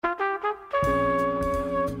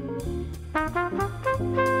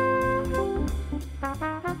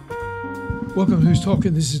Welcome to Who's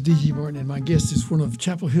Talking. This is D.G. Martin, and my guest is one of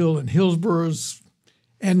Chapel Hill and Hillsboro's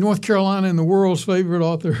and North Carolina and the world's favorite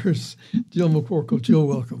authors, Jill McCorkle. Jill,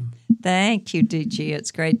 welcome. Thank you, D.G.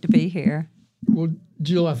 It's great to be here. Well,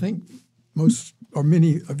 Jill, I think most or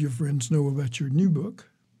many of your friends know about your new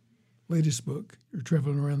book, latest book. You're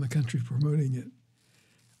traveling around the country promoting it,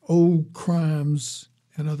 Old Crimes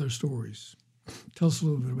and Other Stories. Tell us a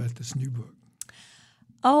little bit about this new book.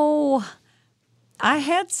 Oh, I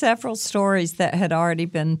had several stories that had already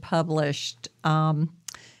been published, but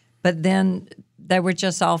then they were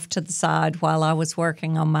just off to the side while I was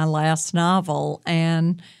working on my last novel.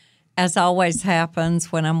 And as always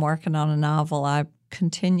happens when I'm working on a novel, I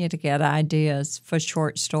continue to get ideas for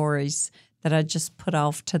short stories that I just put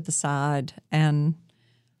off to the side and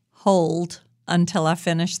hold until I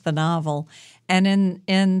finish the novel. And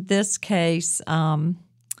in this case,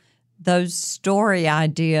 those story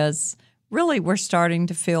ideas really we're starting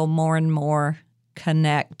to feel more and more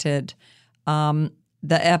connected. The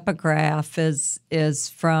epigraph is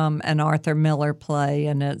from an Arthur Miller play,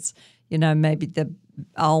 and it's, maybe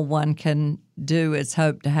all one can do is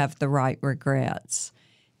hope to have the right regrets.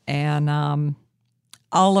 And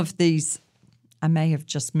all of these, I may have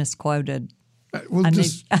just misquoted.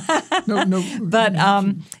 No. But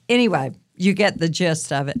anyway, you get the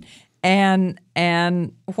gist of it. And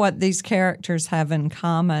what these characters have in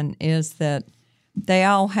common is that they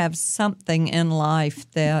all have something in life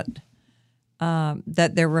that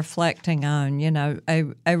they're reflecting on.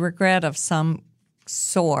 A regret of some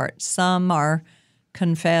sort. Some are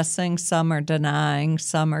confessing, some are denying,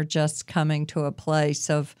 some are just coming to a place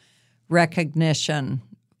of recognition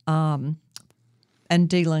and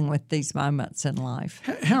dealing with these moments in life.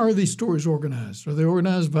 How are these stories organized? Are they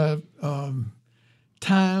organized by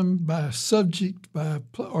time, by subject,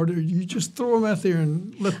 or do you just throw them out there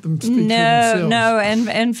and let them speak for themselves? No. And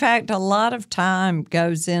in fact, a lot of time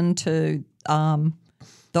goes into the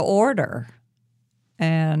order,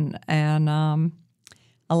 and a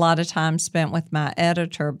lot of time spent with my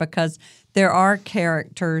editor, because there are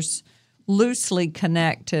characters, loosely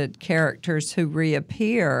connected characters who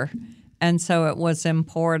reappear, and so it was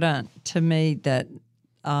important to me that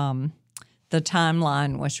the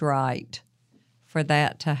timeline was right for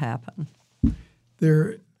that to happen.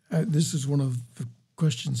 This is one of the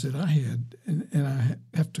questions that I had, and I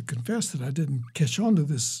have to confess that I didn't catch on to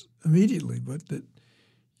this immediately, but that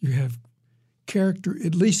you have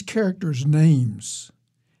at least characters' names,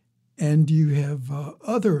 and you have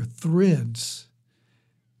other threads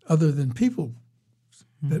other than people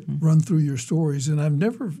that run through your stories. And I've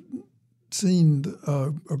never seen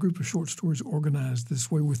a group of short stories organized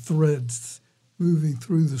this way with threads moving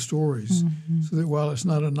through the stories, so that while it's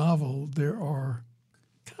not a novel, there are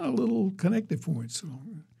kind of little connective points.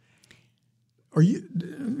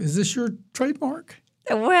 Is this your trademark?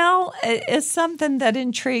 Well, it's something that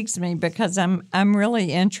intrigues me because I'm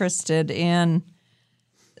really interested in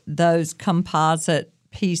those composite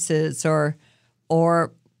pieces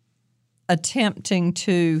or attempting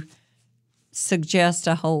to suggest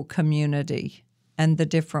a whole community and the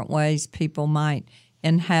different ways people might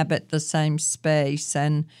inhabit the same space,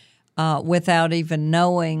 and without even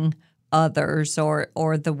knowing others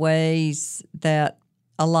or the ways that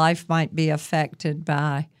a life might be affected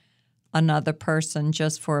by another person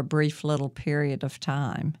just for a brief little period of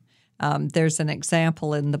time. There's an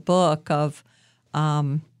example in the book of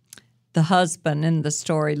the husband in the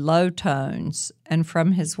story, Low Tones, and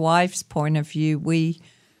from his wife's point of view, we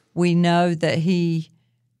know that he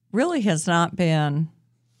really has not been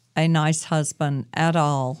a nice husband at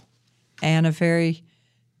all, and a very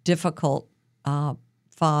difficult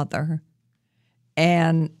father.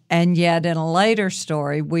 And yet in a later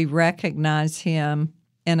story, we recognize him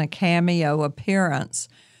in a cameo appearance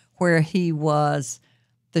where he was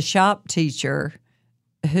the shop teacher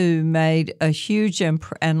who made a huge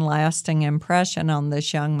and lasting impression on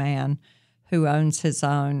this young man who owns his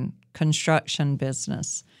own construction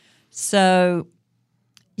business. So,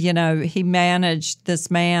 he managed this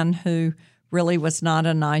man who really was not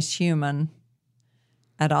a nice human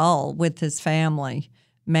at all with his family,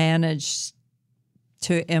 managed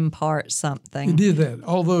to impart something. He did that,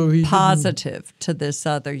 although he positive to this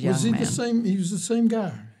other young man. He was the same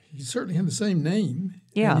guy. He certainly had the same name.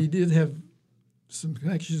 Yeah. And he did have some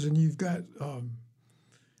connections, and you've got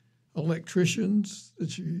electricians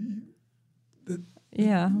that you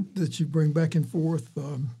bring back and forth.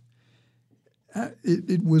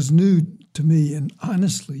 It was new to me, and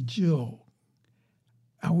honestly, Jill,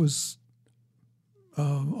 I was a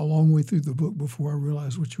long way through the book before I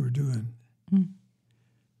realized what you were doing.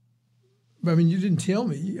 I mean, you didn't tell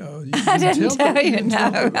me. You I didn't tell me, you,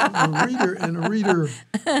 no. A reader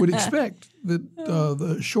would expect that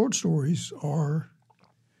the short stories are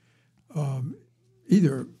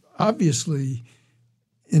either obviously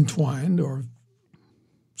entwined or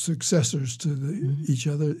successors to each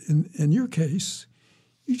other. In your case,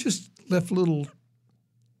 you just left little,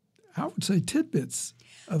 I would say, tidbits.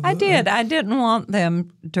 I did. I didn't want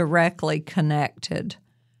them directly connected.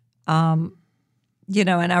 And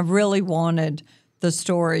I really wanted the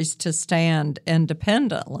stories to stand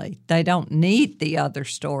independently. They don't need the other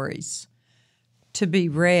stories to be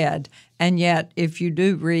read. And yet, if you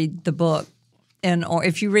do read the book, or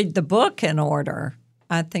if you read the book in order,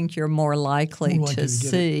 I think you're more likely to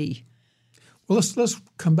see. Well, let's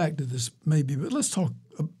come back to this maybe, but let's talk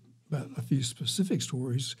about a few specific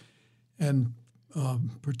stories, and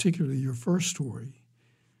particularly your first story,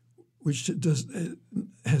 which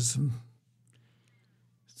has some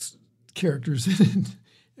characters in it,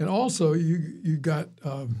 and also you got.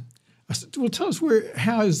 Well, tell us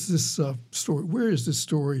how is this story? Where is this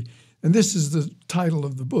story? And this is the title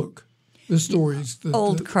of the book. This story is the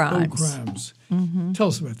Old Crimes. Old Crimes. Mm-hmm. Tell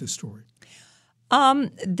us about this story.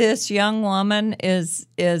 This young woman is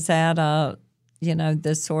at a,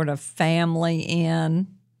 this sort of family inn.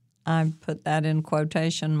 I put that in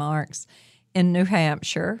quotation marks, in New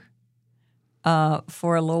Hampshire,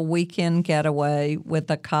 for a little weekend getaway with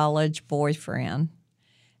a college boyfriend.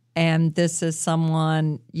 And this is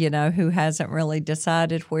someone, who hasn't really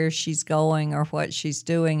decided where she's going or what she's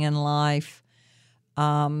doing in life.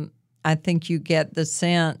 I think you get the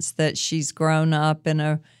sense that she's grown up in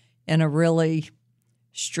a really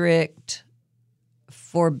strict,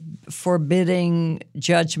 forbidding,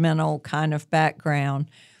 judgmental kind of background.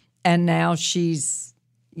 And now she's,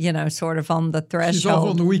 sort of on the threshold. She's off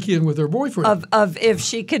on the weekend with her boyfriend. Of if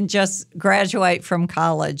she can just graduate from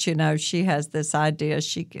college, she has this idea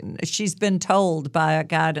she's been told by a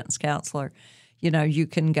guidance counselor, you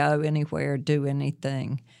can go anywhere, do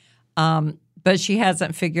anything. But she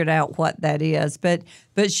hasn't figured out what that is. But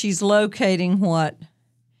she's locating what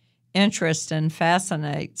interests and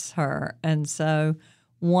fascinates her. And so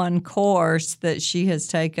one course that she has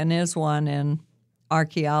taken is one in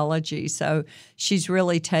archaeology. So she's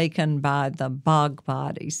really taken by the bog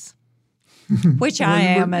bodies, which I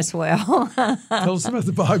am as well. Tell us about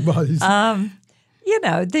the bog bodies.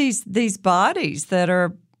 These bodies that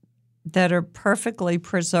are perfectly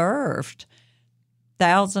preserved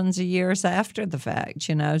thousands of years after the fact,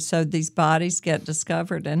 So these bodies get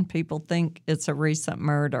discovered and people think it's a recent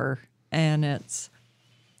murder and it's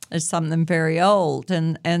something very old.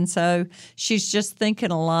 And so she's just thinking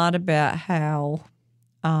a lot about how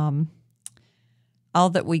all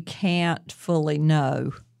that we can't fully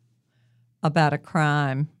know about a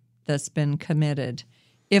crime that's been committed,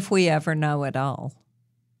 if we ever know at all.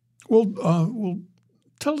 Well,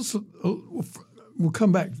 tell us. We'll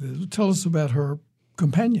come back to this. Tell us about her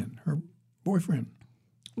companion, her boyfriend.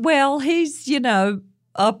 Well, he's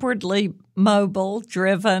upwardly mobile,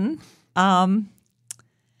 driven.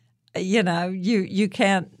 You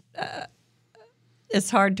can't. It's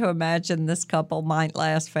hard to imagine this couple might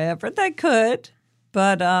last forever. They could,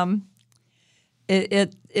 but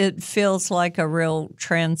it feels like a real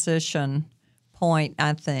transition point,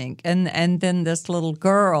 I think. And then this little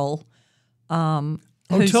girl. Tell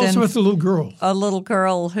us about the little girl. A little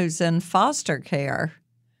girl who's in foster care,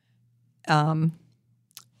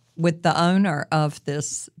 with the owner of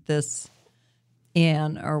this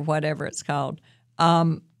inn or whatever it's called,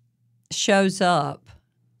 shows up,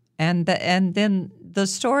 and then the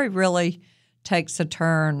story really takes a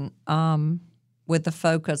turn with the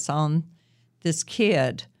focus on this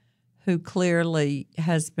kid who clearly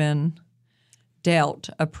has been dealt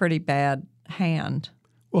a pretty bad hand.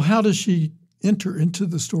 Well, how does she enter into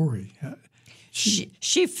the story?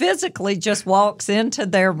 She physically just walks into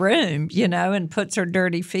their room, and puts her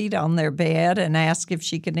dirty feet on their bed and asks if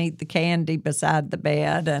she can eat the candy beside the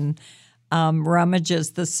bed and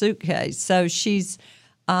rummages the suitcase. So she's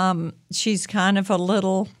kind of a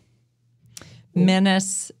little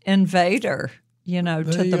menace invader,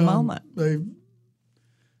 to the moment. They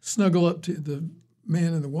snuggle up to the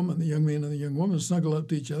man and the woman, the young man and the young woman snuggle up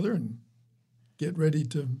to each other and get ready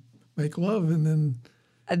to make love, and then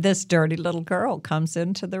this dirty little girl comes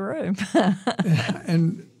into the room.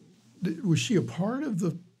 And was she a part of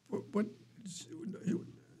the what?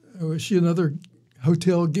 Was she another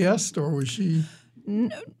hotel guest, or was she?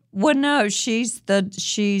 Well, no. She's the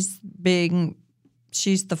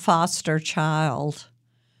foster child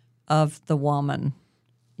of the woman,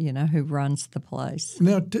 who runs the place.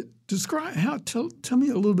 Now, describe tell me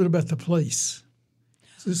a little bit about the place.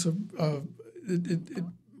 Is this it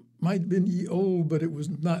might have been old, but it was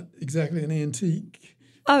not exactly an antique.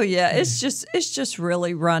 Oh yeah, it's just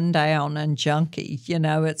really run down and junky. You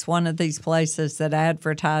know, it's one of these places that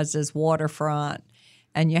advertises waterfront,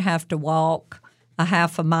 and you have to walk a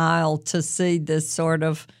half a mile to see this sort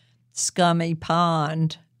of scummy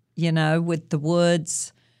pond. You know, with the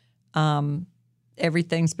woods,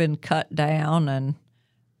 everything's been cut down, and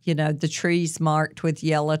you know the trees marked with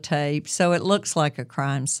yellow tape, so it looks like a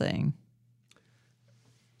crime scene.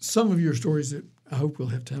 Some of your stories that I hope we'll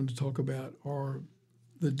have time to talk about are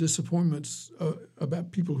the disappointments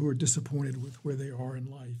about people who are disappointed with where they are in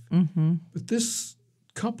life. Mm-hmm. But this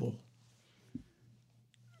couple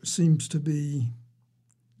seems to be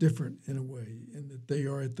different in a way, in that they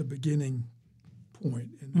are at the beginning point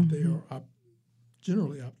and that they are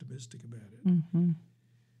generally optimistic about it. Mm-hmm.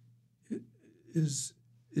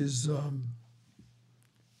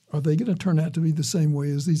 Are they going to turn out to be the same way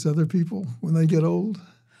as these other people when they get old?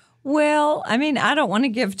 Well, I mean, I don't want to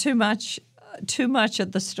give too much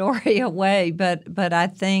of the story away, but I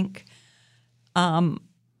think,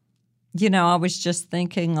 you know, I was just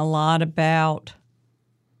thinking a lot about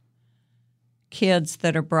kids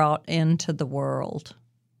that are brought into the world,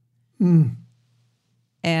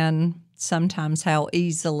 and sometimes how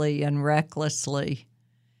easily and recklessly,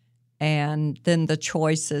 and then the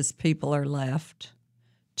choices people are left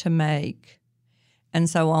to make. And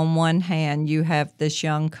so on one hand, you have this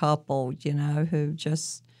young couple, you know, who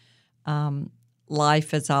just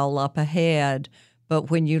life is all up ahead. But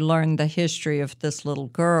when you learn the history of this little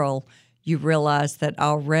girl, you realize that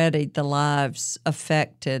already the lives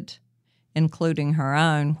affected, including her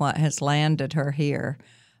own, what has landed her here.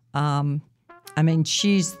 I mean,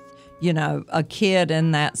 she's, you know, a kid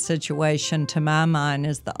in that situation, to my mind,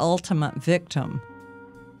 is the ultimate victim.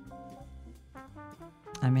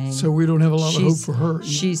 I mean, so we don't have a lot of hope for her.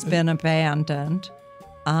 She's been abandoned,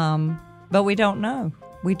 but we don't know.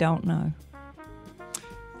 We don't know.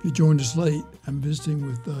 If you joined us late, I'm visiting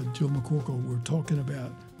with Jill McCorkle. We're talking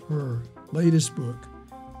about her latest book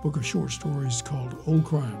of short stories called Old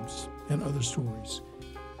Crimes and Other Stories.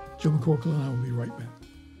 Jill McCorkle and I will be right back.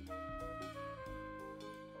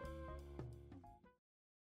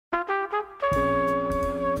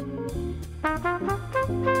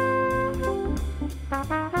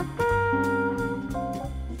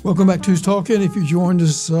 Welcome back to Who's Talking. If you joined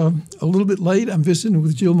us a little bit late, I'm visiting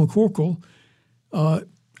with Jill McCorkle. I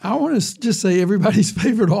want to just say everybody's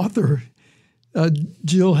favorite author.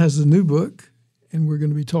 Jill has a new book, and we're going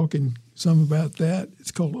to be talking some about that.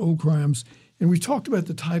 It's called Old Crimes. And we talked about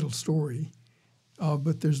the title story,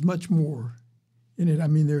 but there's much more in it. I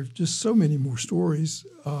mean, there are just so many more stories.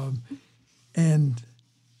 And,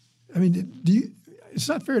 I mean, it's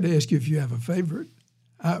not fair to ask you if you have a favorite,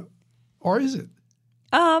 or is it?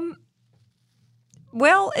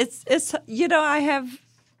 Well, it's you know, I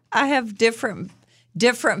have different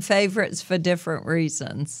favorites for different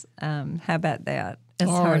reasons. How about that?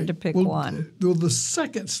 It's hard to pick one. Well, the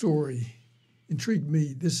second story intrigued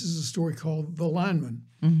me. This is a story called The Lineman,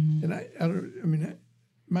 and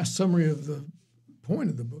my summary of the point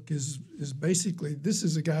of the book is basically this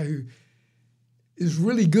is a guy who is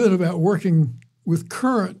really good about working with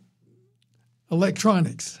current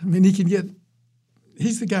electronics. I mean,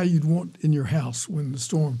 he's the guy you'd want in your house when the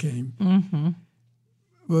storm came. Mm-hmm.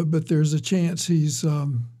 But there's a chance he's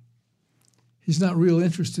not real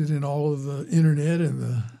interested in all of the internet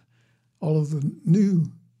and all of the new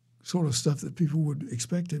sort of stuff that people would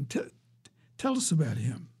expect him. Tell us about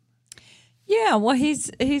him. Yeah, well, he's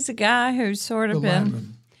a guy who's sort of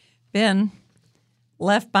been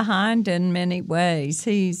left behind in many ways.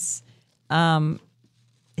 He's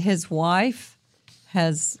his wife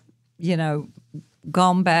has, you know,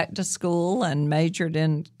 gone back to school and majored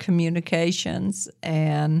in communications,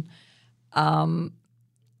 and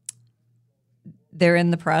they're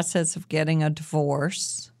in the process of getting a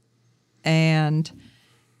divorce, and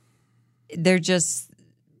they're just,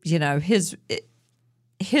 you know, his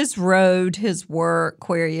road, his work,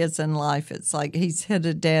 where he is in life, it's like he's hit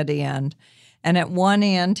a dead end. And at one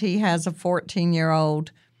end, he has a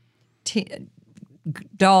 14-year-old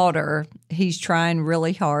daughter he's trying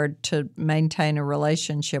really hard to maintain a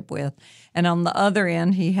relationship with. And on the other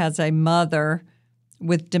end, he has a mother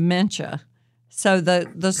with dementia. So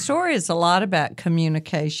the story is a lot about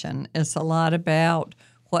communication. It's a lot about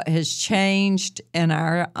what has changed in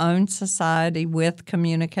our own society with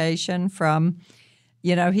communication from,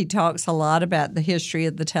 you know, he talks a lot about the history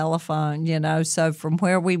of the telephone, you know, so from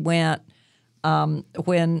where we went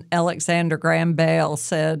when Alexander Graham Bell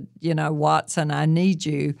said, you know, Watson, I need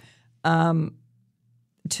you,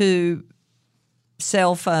 to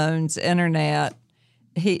cell phones, internet.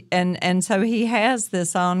 So he has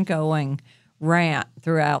this ongoing rant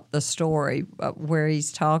throughout the story where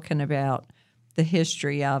he's talking about the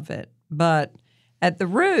history of it. But at the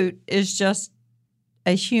root is just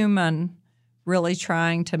a human really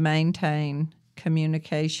trying to maintain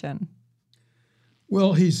communication.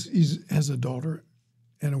 Well, he's has a daughter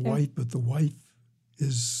and a wife, but the wife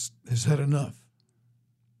has had enough.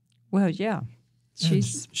 Well, yeah,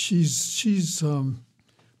 she's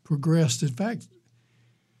progressed. In fact,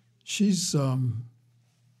 she's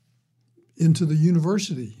into the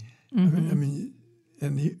university. Mm-hmm. I mean,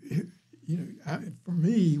 and for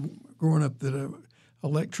me, growing up, that an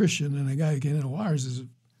electrician and a guy who can handle wires is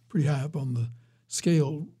pretty high up on the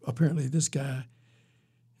scale. Apparently, this guy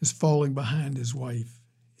is falling behind his wife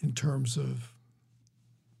in terms of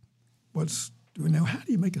what's doing now. How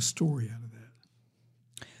do you make a story out of that?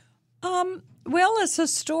 Well, it's a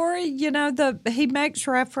story, he makes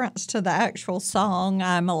reference to the actual song,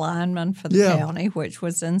 I'm a Lineman for the County, which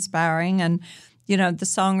was inspiring. And, the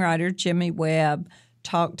songwriter Jimmy Webb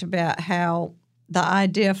talked about how the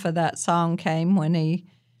idea for that song came when he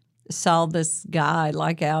saw this guy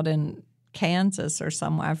like out in Kansas or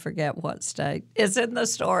somewhere, I forget what state. It's in the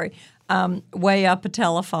story, way up a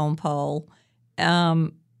telephone pole,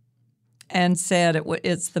 and said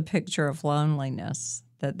it's the picture of loneliness.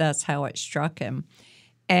 That's how it struck him.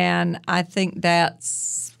 And I think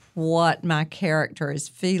that's what my character is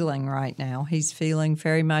feeling right now. He's feeling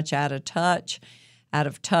very much out of touch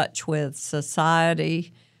with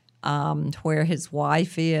society, where his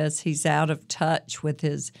wife is. He's out of touch with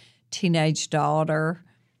his teenage daughter,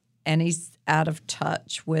 and he's out of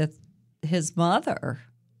touch with his mother,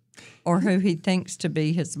 or who he thinks to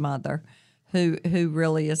be his mother, who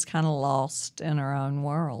really is kind of lost in her own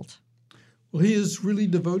world. Well, he is really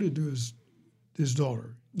devoted to his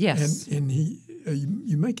daughter. Yes, and he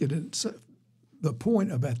you make it the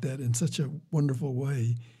point about that in such a wonderful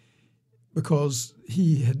way, because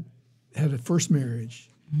he had a first marriage,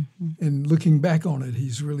 mm-hmm. and looking back on it,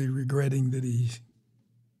 he's really regretting that he's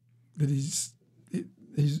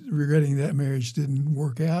regretting that marriage didn't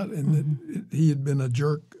work out, and mm-hmm. that he had been a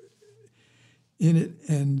jerk in it,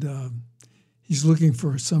 and he's looking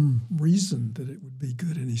for some reason that it would be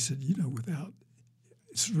good. And he said,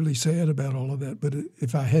 it's really sad about all of that, but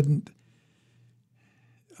if I hadn't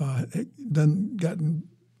gotten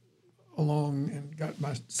along and got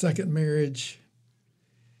my second marriage,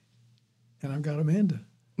 and I've got Amanda.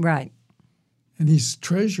 Right. And he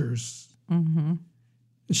treasures. Mm-hmm.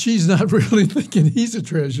 She's not really thinking he's a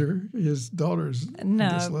treasure. His daughter's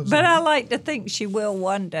no, but I like to think she will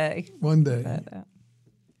one day. One day.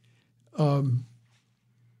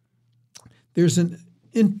 There's an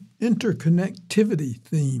interconnectivity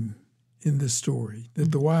theme in this story,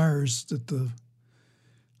 that the wires, that the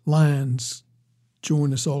lines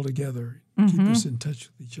join us all together, mm-hmm. keep us in touch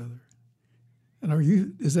with each other.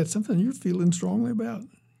 And is that something you're feeling strongly about?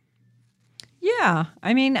 Yeah.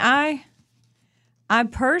 I mean, I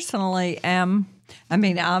personally am. I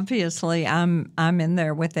mean, obviously, I'm in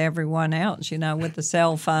there with everyone else, with the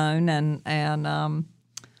cell phone and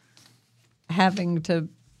having to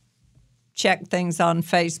check things on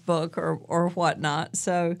Facebook or whatnot.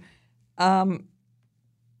 So, but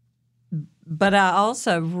I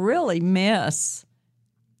also really miss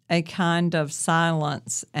a kind of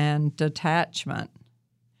silence and detachment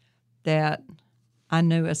that I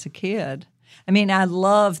knew as a kid. I mean, I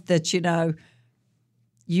loved that, you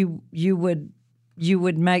would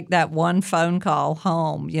make that one phone call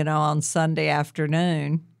home, on Sunday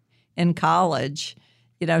afternoon in college.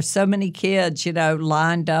 So many kids,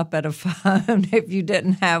 lined up at a phone if you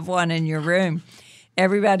didn't have one in your room.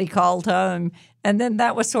 Everybody called home, and then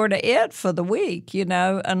that was sort of it for the week,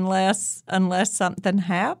 unless something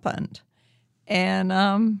happened. And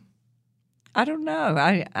I don't know.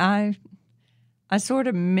 I sort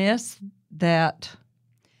of miss that,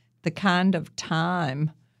 the kind of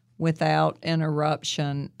time without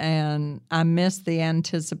interruption, and I miss the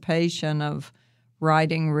anticipation of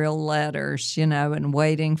writing real letters, and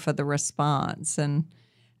waiting for the response and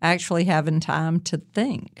actually having time to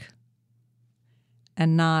think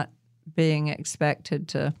and not being expected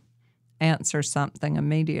to answer something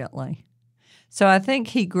immediately. So I think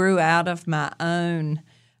he grew out of my own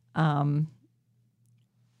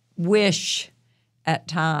wish at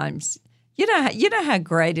times. You know how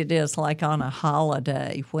great it is, like on a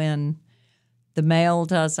holiday, when the mail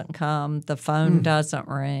doesn't come, the phone doesn't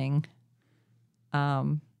ring,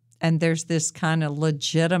 and there's this kind of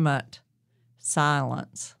legitimate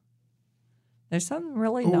silence. There's something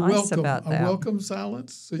really nice about that. A welcome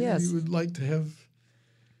silence? So yes. You would like to have?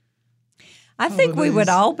 I think we would holidays.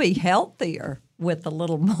 all be healthier with a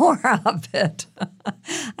little more of it.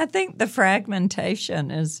 I think the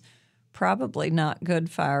fragmentation is probably not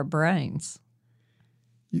good for our brains.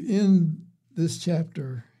 You end this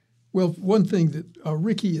chapter. Well, one thing that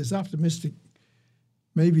Ricky is optimistic,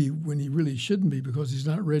 maybe when he really shouldn't be, because he's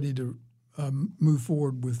not ready to move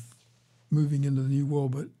forward with moving into the new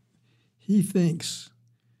world, but he thinks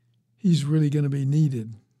he's really going to be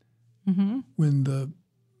needed when the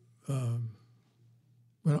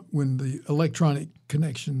when the electronic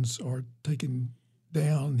connections are taken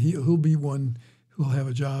down. He'll be one who'll have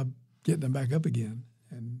a job getting them back up again.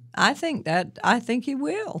 And I think he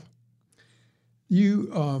will.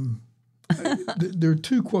 you, there are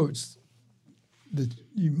two quotes that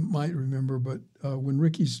you might remember, but when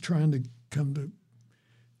Ricky's trying to come to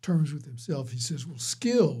terms with himself, he says, well,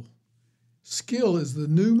 skill is the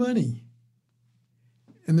new money.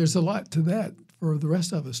 And there's a lot to that for the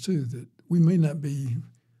rest of us, too, that we may not be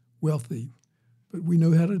wealthy, but we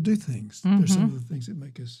know how to do things. Mm-hmm. There's some of the things that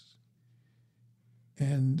make us.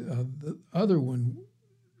 And the other one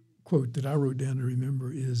quote that I wrote down to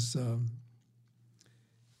remember is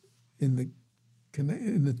in the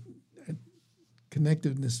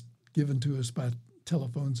connectiveness given to us by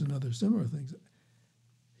telephones and other similar things.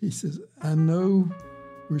 He says, I know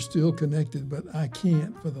we're still connected, but I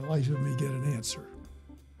can't for the life of me get an answer.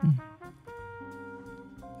 Mm.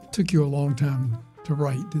 It took you a long time to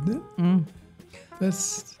write, didn't it? Mm.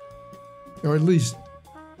 That's, or at least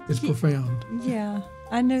it's profound. Yeah,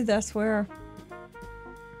 I knew that's where,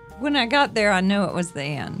 when I got there, I knew it was the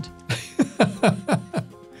end.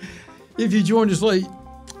 If you joined us late,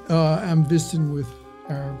 I'm visiting with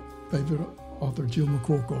our favorite author, Jill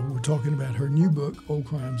McCorkle. We're talking about her new book, Old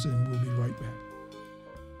Crimes, and we'll be right back.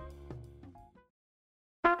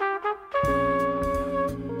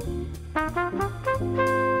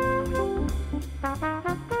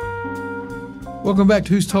 Welcome back to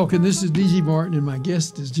Who's Talking. This is D.G. Martin, and my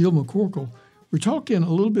guest is Jill McCorkle. We're talking a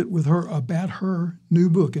little bit with her about her new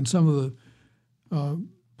book and some of the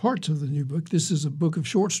parts of the new book. This is a book of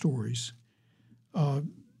short stories.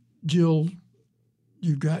 Jill,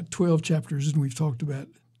 you've got 12 chapters, and we've talked about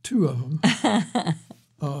 2 of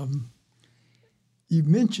them. You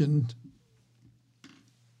mentioned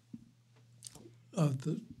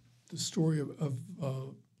the story of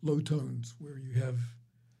Low Tones, where you have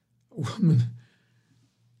a woman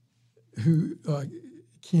who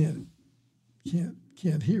can't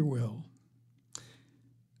hear well.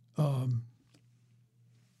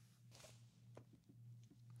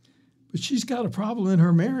 But she's got a problem in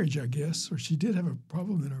her marriage, I guess, or she did have a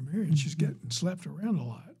problem in her marriage. She's getting slapped around a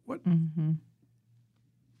lot.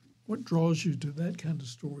 What draws you to that kind of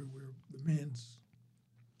story where the man's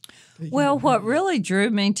taking Well, what really drew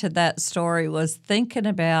me to that story was thinking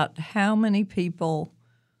about how many people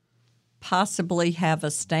possibly have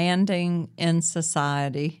a standing in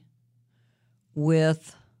society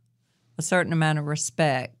with a certain amount of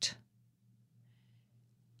respect,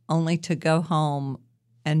 only to go home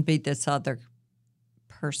and be this other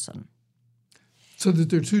person. So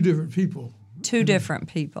that they're 2 different people. 2 different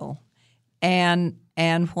people. And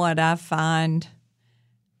what I find,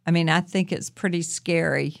 I mean, I think it's pretty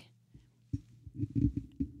scary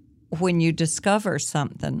when you discover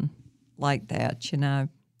something like that, you know.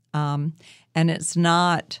 And it's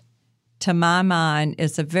not, to my mind,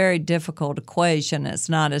 it's a very difficult equation. It's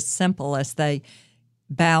not as simple as they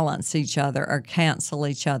balance each other or cancel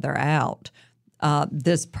each other out.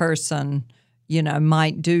 This person, you know,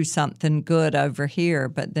 might do something good over here,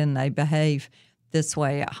 but then they behave this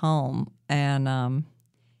way at home. And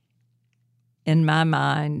in my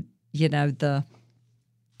mind, you know, the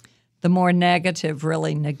more negative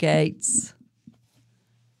really negates.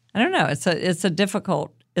 I don't know. It's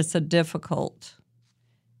a difficult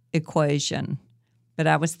equation, but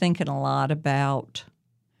I was thinking a lot about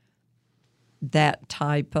that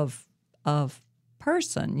type of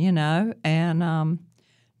person, you know, and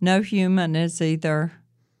no human is either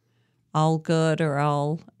all good or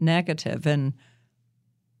all negative. And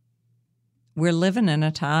we're living in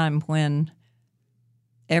a time when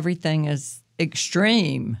everything is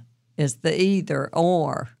extreme, is the either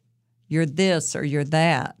or. You're this or you're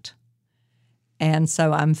that. And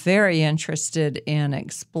so I'm very interested in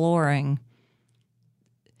exploring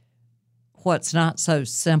what's not so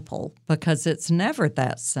simple, because it's never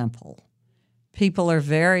that simple. People are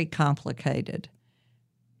very complicated.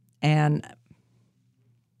 And,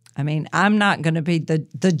 I mean, I'm not going to be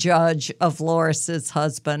the judge of Loris's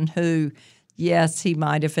husband who, yes, he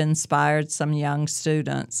might have inspired some young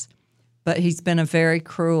students, but he's been a very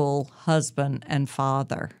cruel husband and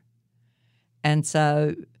father. And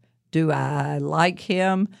so Do I like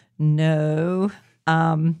him? No.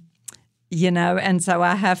 And so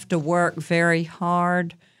I have to work very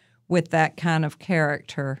hard with that kind of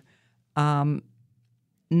character,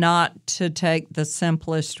 not to take the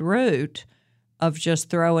simplest route of just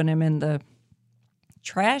throwing him in the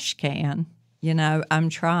trash can. I'm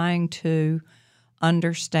trying to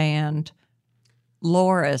understand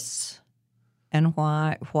Loris and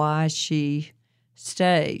why she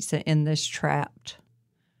stays in this trapped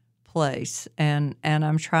place, and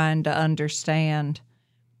I'm trying to understand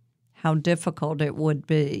how difficult it would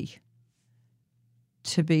be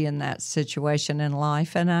to be in that situation in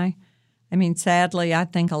life. And I mean, sadly, I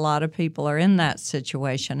think a lot of people are in that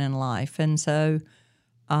situation in life, and so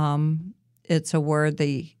it's a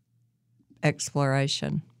worthy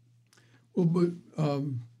exploration. Well, but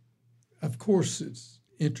of course, it's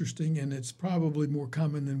interesting, and it's probably more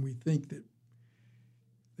common than we think that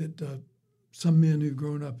some men who've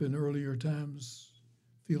grown up in earlier times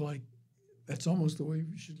feel like that's almost the way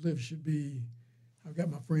we should live. Should be, I've got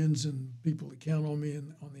my friends and people that count on me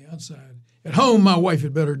and on the outside. At home, my wife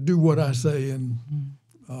had better do what I say, and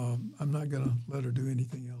I'm not going to let her do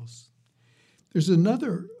anything else. There's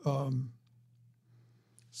another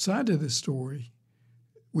side to this story,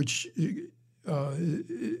 which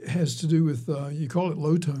has to do with, you call it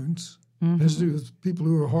low tones. Mm-hmm. It has to do with people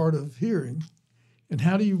who are hard of hearing. And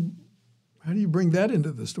how do you bring that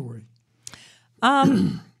into the story?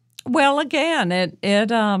 Well, again, it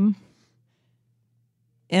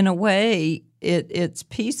in a way, it's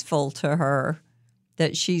peaceful to her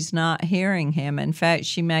that she's not hearing him. In fact,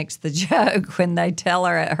 she makes the joke when they tell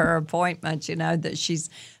her at her appointment, that she's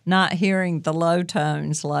not hearing the low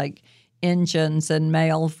tones like engines and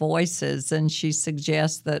male voices, and she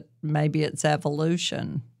suggests that maybe it's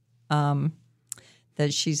evolution,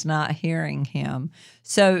 that she's not hearing him.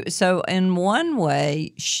 So in one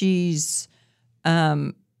way, she's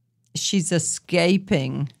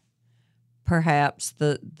escaping perhaps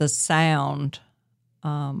the sound,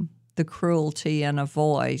 the cruelty in a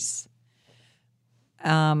voice.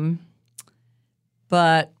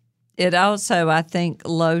 But it also, I think,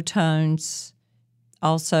 low tones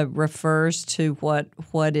also refers to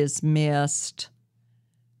what is missed,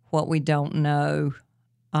 what we don't know.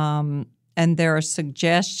 And there are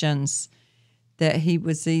suggestions that he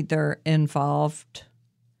was either involved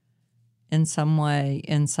in some way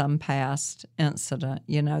in some past incident.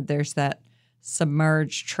 There's that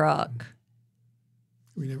submerged truck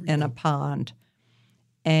in a pond,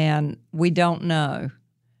 and we don't know.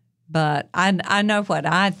 But I know what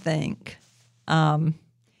I think.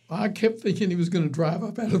 I kept thinking he was going to drive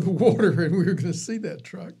up out of the water and we were going to see that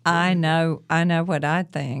truck. I know what I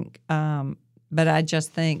think. But I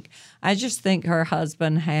just think her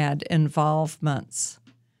husband had involvements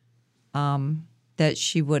that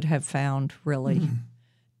she would have found really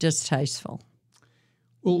distasteful.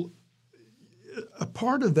 Well, a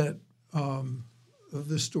part of that of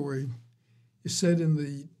this story is said in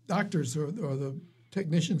the doctor's or the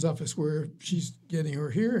technician's office where she's getting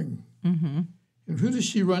her hearing. Mm-hmm. And who does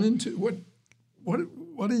she run into? What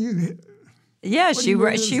do you? Yeah, she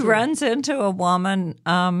runs into a woman.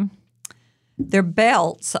 They're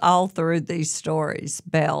belts all through these stories,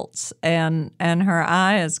 belts, and her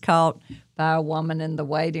eye is caught by a woman in the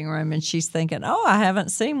waiting room, and she's thinking, "Oh, I haven't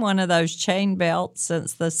seen one of those chain belts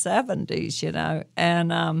since the 70s,"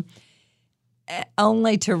 and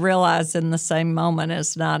only to realize in the same moment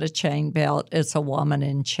it's not a chain belt, it's a woman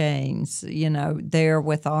in chains, there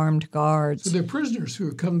with armed guards. So they're prisoners who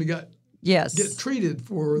have come to get treated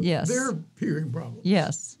for their hearing problems.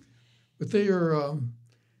 Yes. But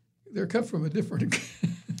they're cut from a different...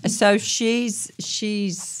 So she's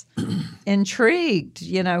intrigued,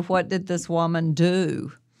 what did this woman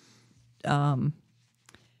do to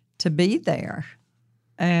be there?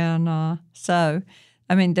 And so,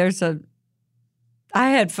 I mean, I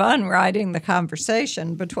had fun writing the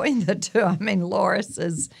conversation between the two. I mean, Loris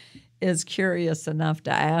is curious enough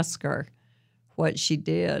to ask her what she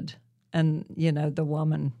did, and the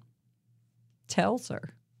woman tells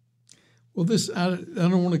her. Well, I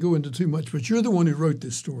don't want to go into too much, but you're the one who wrote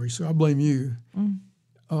this story, so I blame you. Mm.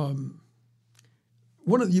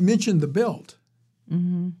 You mentioned the belt.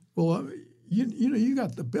 Mm-hmm. Well, you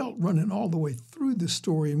got the belt running all the way through this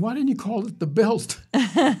story, and why didn't you call it the belt?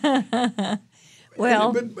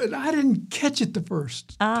 Well, but I didn't catch it the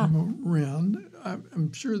first time around.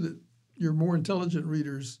 I'm sure that your more intelligent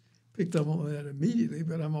readers picked up on that immediately,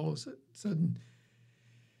 but I'm all of a sudden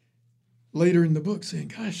later in the book saying,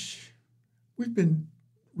 gosh, we've been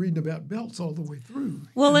reading about belts all the way through.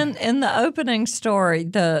 Well, in the opening story,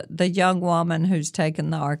 the young woman who's taken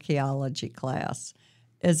the archaeology class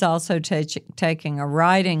is also taking a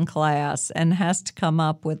writing class and has to come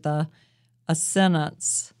up with a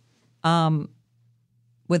sentence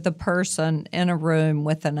with a person in a room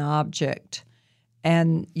with an object,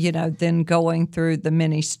 and then going through the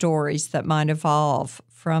many stories that might evolve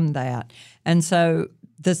from that. And so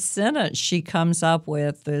the sentence she comes up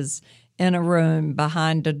with is, in a room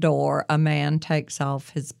behind a door, a man takes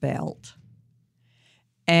off his belt.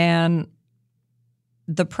 And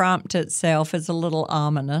the prompt itself is a little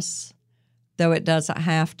ominous, though it doesn't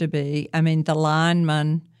have to be. I mean, the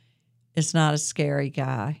lineman is not a scary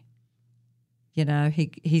guy.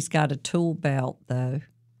 He's got a tool belt, though.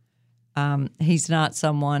 He's not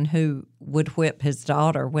someone who would whip his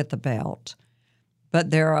daughter with a belt.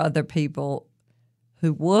 But there are other people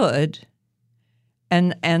who would.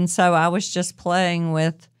 And so I was just playing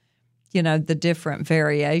with, the different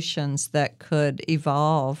variations that could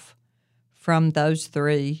evolve from those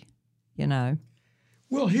three,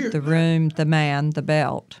 Well, here, the room, the man, the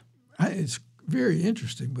belt. It's very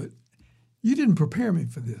interesting, but you didn't prepare me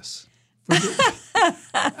for this.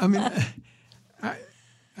 I mean,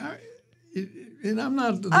 and I'm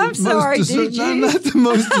not the I'm sorry, did you? I'm not the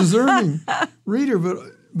most discerning reader,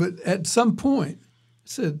 but at some point I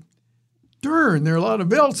said, darn, there are a lot of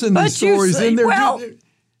belts in these stories. You got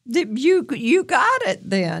it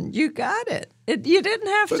then. You got it. You didn't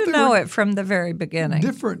have to know it from the very beginning.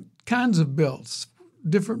 Different kinds of belts,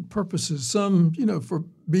 different purposes. Some, for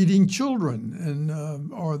beating children, and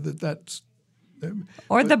or that's.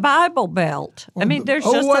 Or the Bible belt. I mean, there's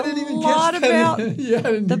just a lot of belts. Yeah, I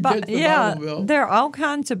didn't catch the Bible belt. There are all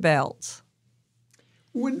kinds of belts.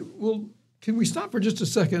 Can we stop for just a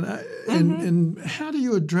second? And how do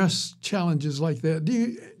you address challenges like that? Do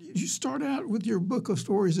you start out with your book of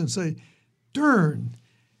stories and say, darn,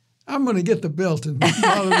 I'm going to get the belt in a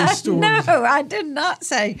lot of these stories? No, I did not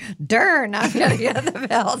say, darn, I'm going to get the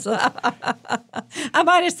belt. I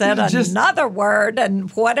might have said another word, and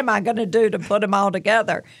what am I going to do to put them all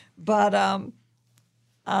together? But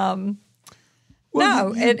no,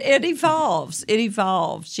 it evolves. It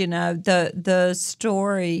evolves. The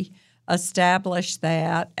story established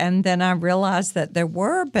that, and then I realized that there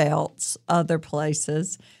were belts other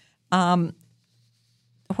places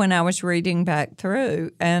when I was reading back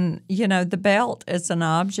through. And, the belt is an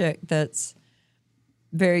object that's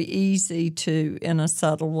very easy to, in a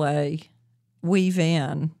subtle way, weave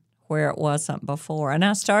in where it wasn't before. And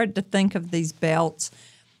I started to think of these belts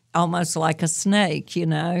almost like a snake,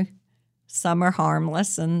 Some are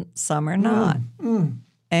harmless and some are not.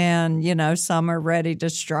 And, some are ready to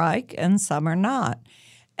strike and some are not.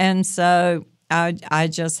 And so I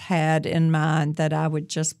just had in mind that I would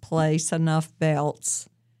just place enough belts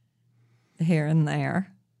here and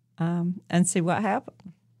there and see what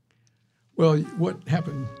happened. Well, what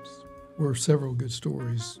happened were several good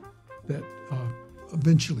stories that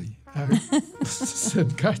eventually I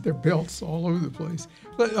said, gosh, there are belts all over the place.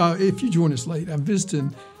 But if you join us late, I'm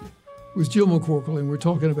visiting with Jill McCorkle, and we're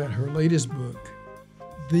talking about her latest book,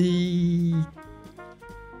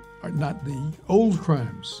 not the Old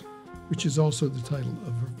Crimes, which is also the title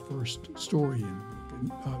of her first story.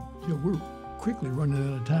 And we're quickly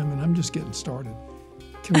running out of time, and I'm just getting started.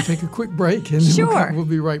 Can we take a quick break? And Sure. We'll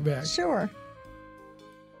be right back. Sure.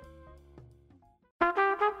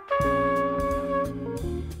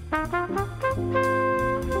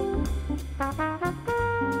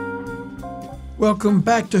 Welcome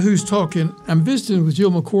back to Who's Talking. I'm visiting with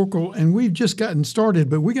Jill McCorkle, and we've just gotten started,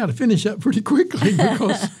 but we got to finish up pretty quickly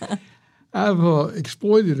because I've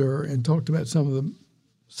exploited her and talked about some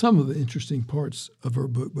of the interesting parts of her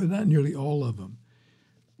book, but not nearly all of them.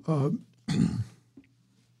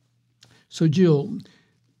 So, Jill,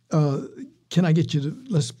 can I get you to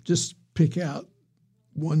let's just pick out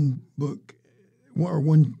one book or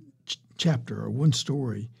one chapter or one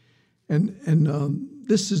story, and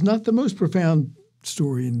this is not the most profound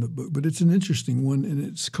story in the book, but it's an interesting one, and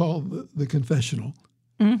it's called The Confessional.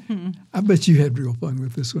 Mm-hmm. I bet you had real fun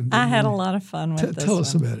with this one. I had a lot of fun with this one. Tell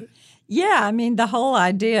us about it. Yeah, I mean, the whole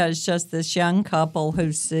idea is just this young couple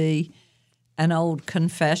who see an old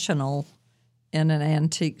confessional in an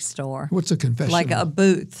antique store. What's a confessional? Like a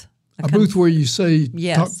booth. A booth where you say,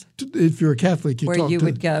 yes, if you're a Catholic, where you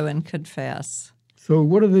would go and confess. So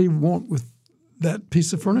what do they want with that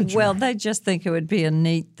piece of furniture? Well, they just think it would be a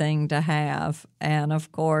neat thing to have. And,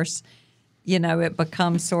 of course, it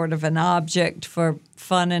becomes sort of an object for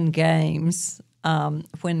fun and games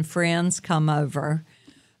when friends come over.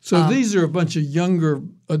 So these are a bunch of younger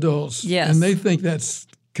adults. Yes. And they think that's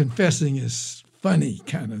confessing is funny,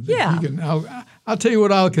 kind of. Yeah. I'll tell you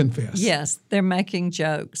what I'll confess. Yes, they're making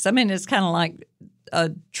jokes. I mean, it's kind of like a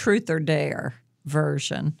truth or dare.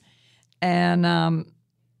 version. And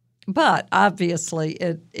but obviously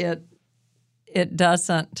it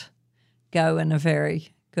doesn't go in a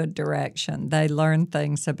very good direction. They learn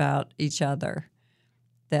things about each other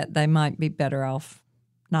that they might be better off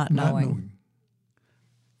not knowing.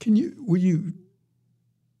 Will you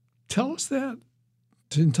tell us that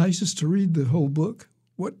to entice us to read the whole book?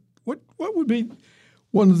 What would be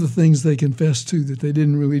one of the things they confessed to that they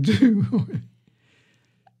didn't really do?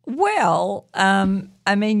 Well,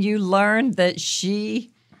 I mean, you learned that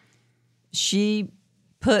she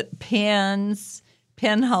put pinholes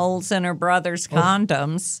in her brother's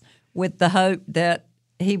condoms with the hope that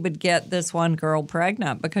he would get this one girl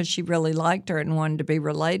pregnant because she really liked her and wanted to be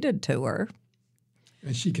related to her.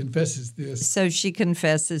 And she confesses this. So she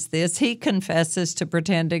confesses this. He confesses to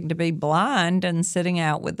pretending to be blind and sitting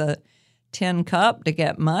out with a tin cup to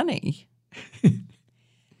get money.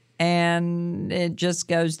 And it just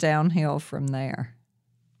goes downhill from there.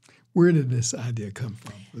 Where did this idea come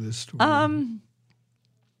from for this story?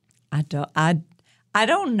 I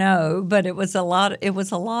don't know, but it was a lot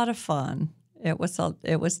of fun. It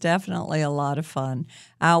was definitely a lot of fun.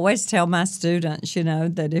 I always tell my students,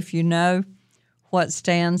 that if you know what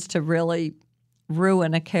stands to really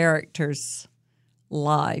ruin a character's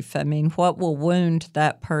life, I mean, what will wound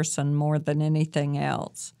that person more than anything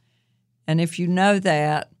else. And if you know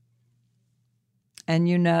that, and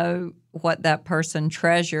you know what that person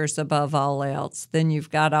treasures above all else, then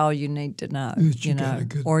you've got all you need to know.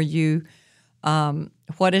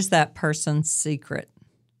 What is that person's secret?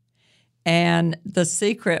 And the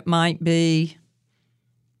secret might be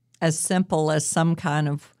as simple as some kind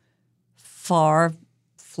of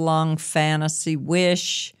far-flung fantasy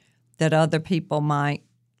wish that other people might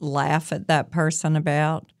laugh at that person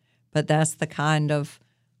about, but that's the kind of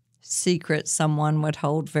secret someone would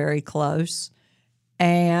hold very close.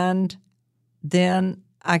 And then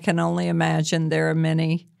I can only imagine there are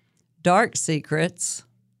many dark secrets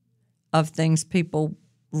of things people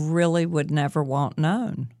really would never want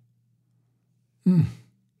known.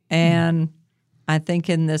 And I think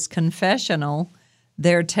in this confessional,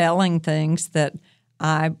 they're telling things that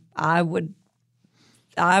I would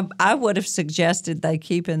have suggested they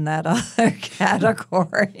keep in that other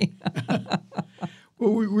category.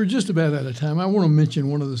 Well, we're just about out of time. I want to mention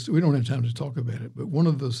one of the – we don't have time to talk about it, but one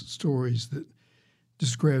of the stories that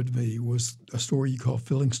just grabbed me was a story you call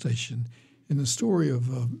Filling Station, and the story of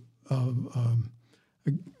a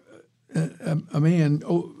man,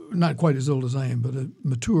 not quite as old as I am, but a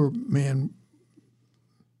mature man,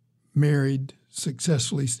 married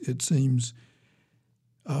successfully, it seems,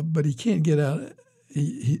 but he can't get out.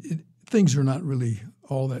 Things are not really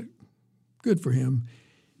all that good for him.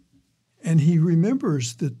 And he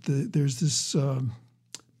remembers that there's this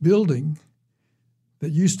building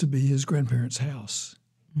that used to be his grandparents' house.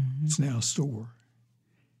 Mm-hmm. It's now a store.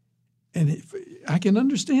 And I can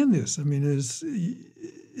understand this. I mean,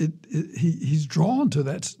 he's drawn to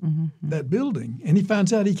that building, and he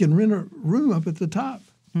finds out he can rent a room up at the top.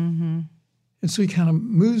 Mm-hmm. And so he kind of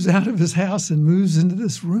moves out of his house and moves into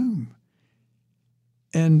this room.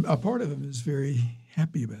 And a part of him is very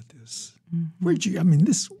happy about this. Mm-hmm.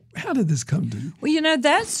 How did this come to? Well,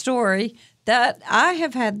 that story, that I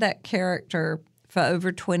have had that character for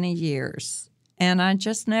over 20 years, and I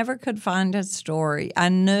just never could find his story. I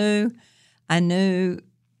knew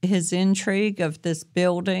his intrigue of this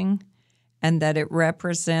building and that it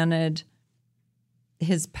represented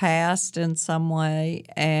his past in some way,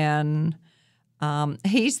 and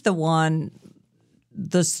he's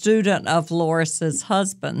the student of Loris's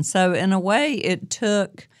husband. So in a way, it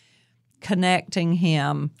took connecting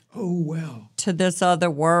him to this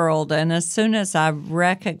other world. And as soon as I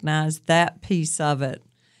recognized that piece of it,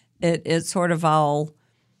 it sort of all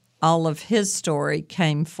of his story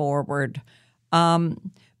came forward.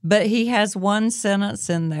 But he has one sentence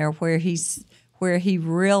in there where he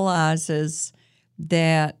realizes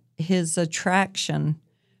that his attraction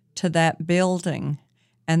to that building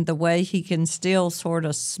and the way he can still sort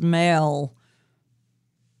of smell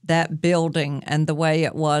that building and the way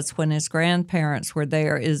it was when his grandparents were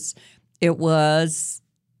there it was,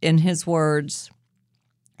 in his words,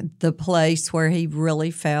 the place where he really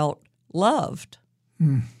felt loved.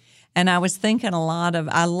 Mm. And I was thinking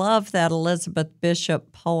I love that Elizabeth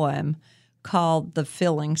Bishop poem called The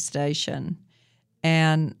Filling Station.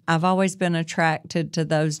 And I've always been attracted to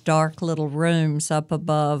those dark little rooms up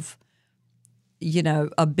above,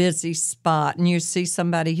 a busy spot, and you see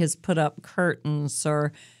somebody has put up curtains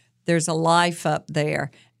or there's a life up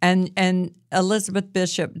there. And Elizabeth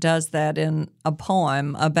Bishop does that in a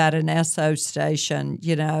poem about an Esso station,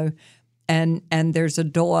 and there's a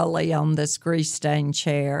doily on this grease-stained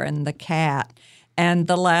chair and the cat. And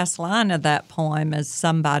the last line of that poem is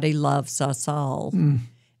 "Somebody loves us all,"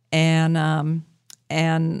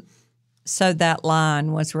 and so that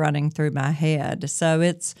line was running through my head. So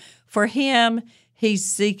it's for him. He's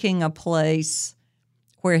seeking a place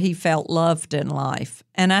where he felt loved in life,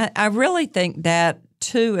 and I really think that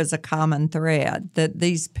too is a common thread. That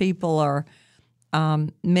these people are,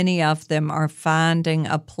 many of them are finding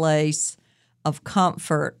a place of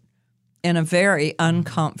comfort in a very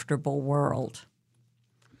uncomfortable world.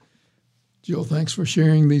 Jill, thanks for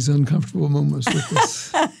sharing these uncomfortable moments with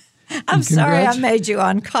us. I'm sorry I made you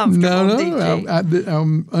uncomfortable. No,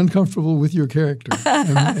 I'm uncomfortable with your character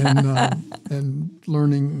and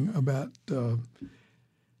learning about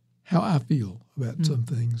how I feel about some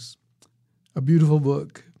things. A beautiful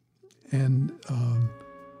book, and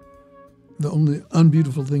the only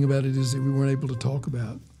unbeautiful thing about it is that we weren't able to talk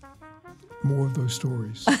about more of those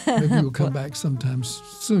stories. Maybe we'll come back sometime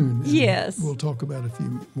soon. Yes. We'll talk about a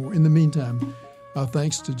few more. In the meantime,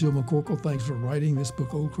 thanks to Jill McCorkle. Thanks for writing this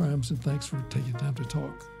book, Old Crimes, and thanks for taking time to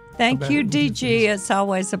talk. Thank you, DG. It's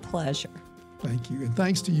always a pleasure. Thank you. And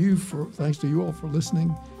thanks to you all for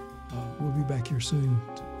listening. We'll be back here soon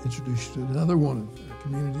to introduce you to another one of our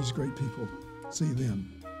community's great people. See you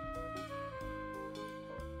then.